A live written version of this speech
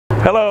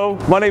Hello,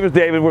 my name is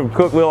David. We're from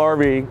Cookeville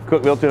RV,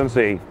 Cookeville,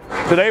 Tennessee.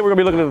 Today we're going to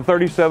be looking at the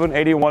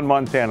 3781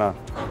 Montana.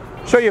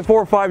 Show you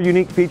 4 or 5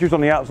 unique features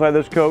on the outside of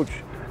this coach,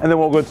 and then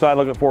we'll go inside and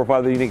look at 4 or 5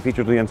 of the unique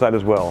features on the inside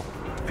as well.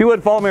 If you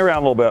would, follow me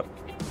around a little bit.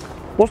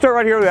 We'll start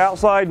right here with the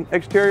outside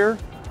exterior.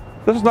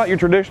 This is not your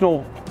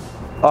traditional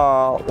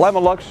Lima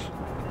Lux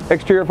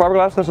exterior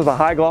fiberglass. This is a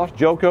high gloss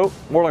gel coat,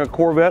 more like a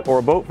Corvette or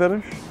a boat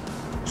finish.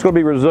 It's going to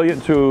be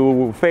resilient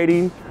to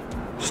fading,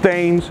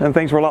 stains, and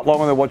things for a lot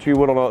longer than what you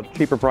would on a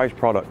cheaper price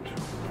product.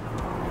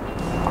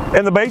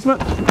 In the basement,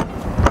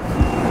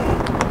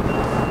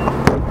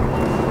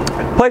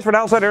 place for an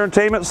outside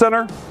entertainment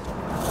center,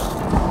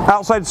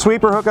 outside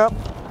sweeper hookup,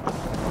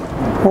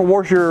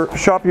 or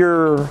shop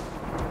your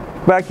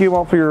vacuum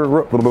off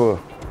your,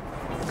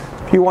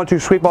 if you want to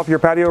sweep off your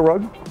patio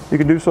rug, you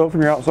can do so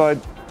from your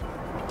outside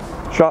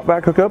shop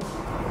vac hookup.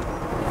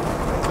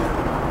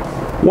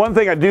 One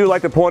thing I do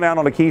like to point out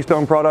on the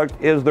Keystone product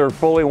is their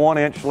fully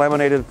 1-inch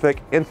laminated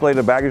thick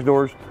insulated baggage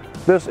doors.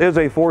 This is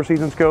a 4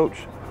 Seasons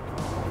coach.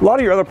 A lot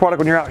of your other product,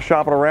 when you're out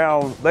shopping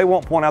around, they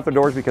won't point out their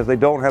doors because they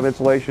don't have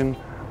insulation.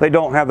 They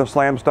don't have the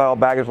slam style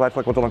baggage latch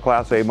like what's on a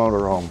Class A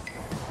motorhome.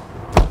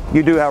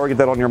 You do, however, get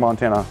that on your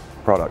Montana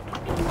product.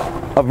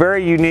 A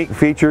very unique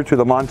feature to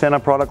the Montana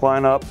product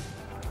lineup,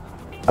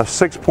 a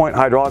 6-point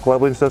hydraulic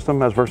leveling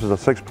system as versus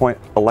a 6-point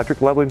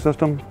electric leveling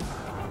system.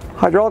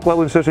 Hydraulic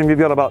leveling system, you've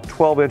got about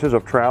 12 inches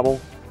of travel.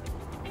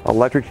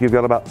 Electric, you've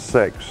got about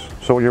 6.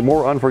 So when you're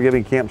more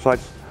unforgiving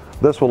campsites,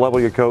 this will level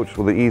your coach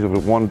with the ease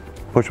of one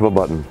push of a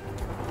button.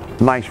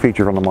 Nice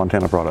feature on the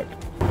Montana product.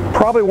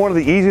 Probably one of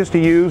the easiest to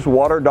use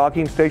water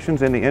docking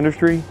stations in the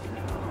industry.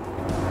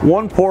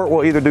 One port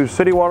will either do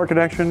city water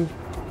connection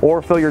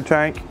or fill your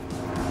tank.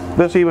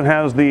 This even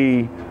has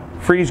the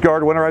freeze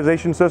guard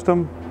winterization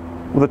system.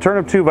 With a turn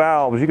of 2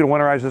 valves, you can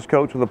winterize this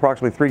coach with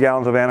approximately 3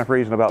 gallons of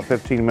antifreeze in about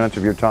 15 minutes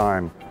of your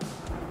time.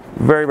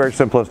 Very, very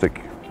simplistic.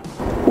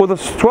 With a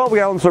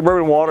 12-gallon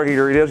Suburban water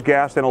heater, it is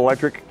gas and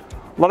electric.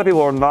 A lot of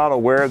people are not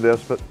aware of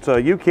this,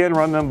 but you can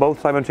run them both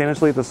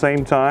simultaneously at the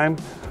same time.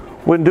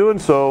 When doing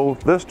so,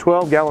 this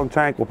 12-gallon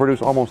tank will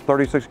produce almost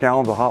 36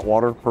 gallons of hot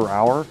water per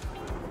hour.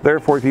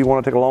 Therefore, if you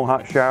want to take a long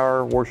hot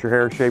shower, wash your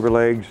hair, shave your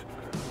legs,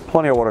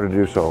 plenty of water to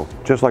do so,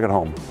 just like at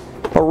home.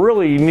 A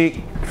really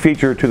unique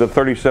feature to the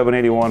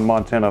 3781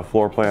 Montana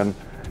floor plan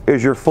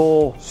is your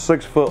full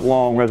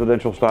 6-foot-long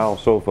residential style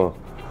sofa.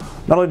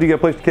 Not only do you get a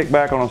place to kick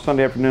back on a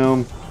Sunday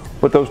afternoon,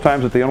 but those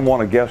times that the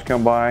unwanted guests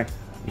come by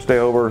and stay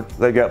over,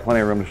 they've got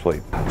plenty of room to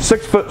sleep.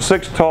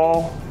 6'6"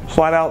 tall,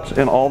 slide outs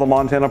in all the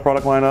Montana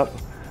product lineup.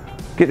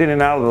 Get in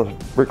and out of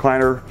the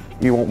recliner,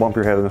 you won't bump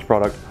your head in this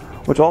product,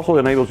 which also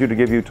enables you to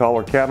give you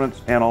taller cabinets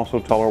and also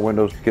taller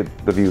windows to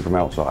get the view from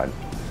outside.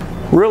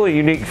 Really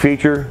unique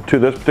feature to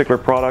this particular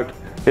product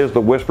is the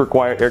Whisper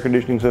Quiet air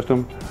conditioning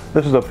system.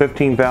 This is a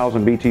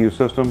 15,000 BTU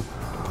system.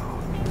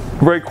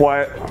 Very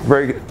quiet,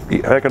 very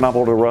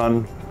economical to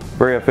run,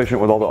 very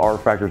efficient with all the R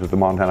factors that the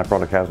Montana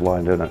product has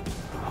lined in it.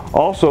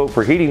 Also,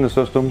 for heating the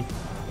system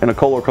in a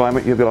colder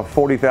climate, you've got a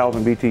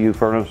 40,000 BTU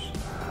furnace.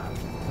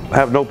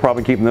 Have no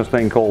problem keeping this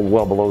thing cold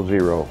well below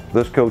 0.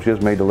 This coach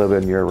is made to live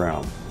in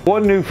year-round.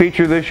 One new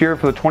feature this year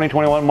for the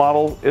 2021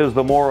 model is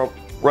the more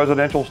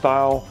residential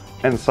style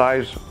and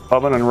size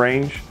oven and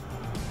range.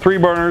 3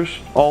 burners,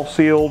 all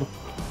sealed,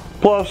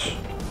 plus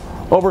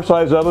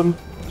oversized oven.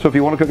 So if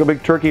you want to cook a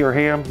big turkey or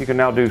ham, you can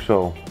now do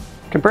so.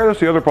 Compare this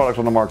to other products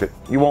on the market.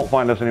 You won't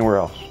find this anywhere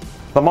else.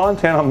 The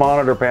Montana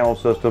monitor panel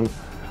system,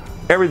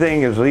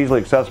 everything is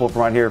easily accessible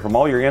from right here, from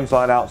all your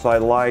inside, outside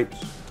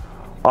lights,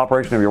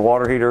 operation of your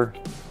water heater,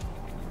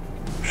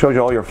 shows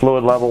you all your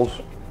fluid levels,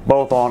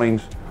 both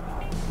awnings,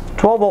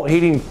 12-volt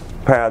heating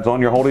pads on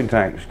your holding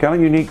tanks, kind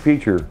of unique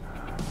feature.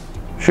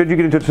 Should you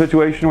get into a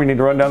situation where you need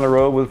to run down the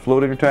road with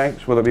fluid in your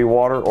tanks, whether it be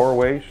water or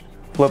waste,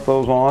 flip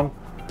those on.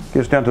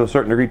 Gets down to a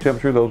certain degree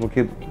temperature, those will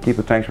keep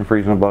the tanks from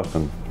freezing and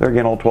busting. They're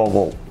again all 12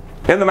 volt.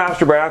 In the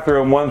master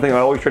bathroom, one thing I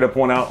always try to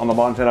point out on the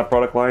Montana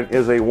product line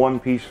is a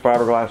 1-piece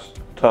fiberglass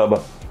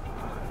tub.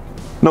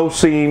 No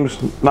seams,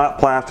 not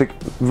plastic,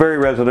 very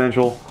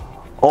residential,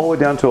 all the way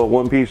down to a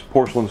 1-piece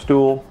porcelain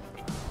stool.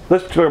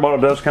 This particular model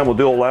does come with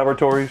dual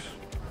lavatories.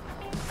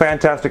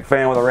 Fantastic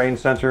fan with a rain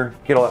sensor.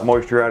 Get all that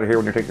moisture out of here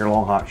when you're taking your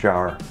long hot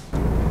shower.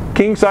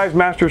 King size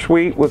master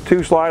suite with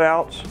 2 slide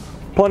outs,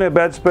 plenty of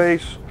bed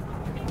space,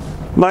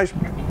 nice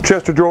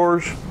chest of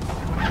drawers,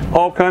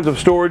 all kinds of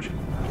storage.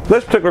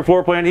 This particular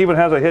floor plan even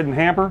has a hidden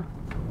hamper.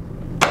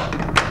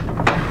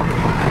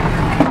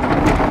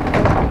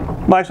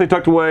 Nicely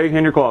tucked away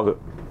in your closet.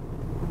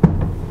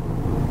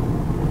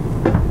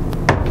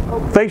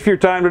 Thanks for your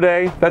time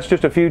today. That's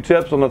just a few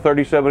tips on the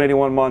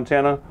 3781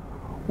 Montana.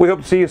 We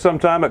hope to see you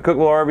sometime at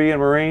Cookeville RV and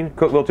Marine,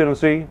 Cookeville,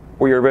 Tennessee,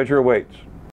 where your adventure awaits.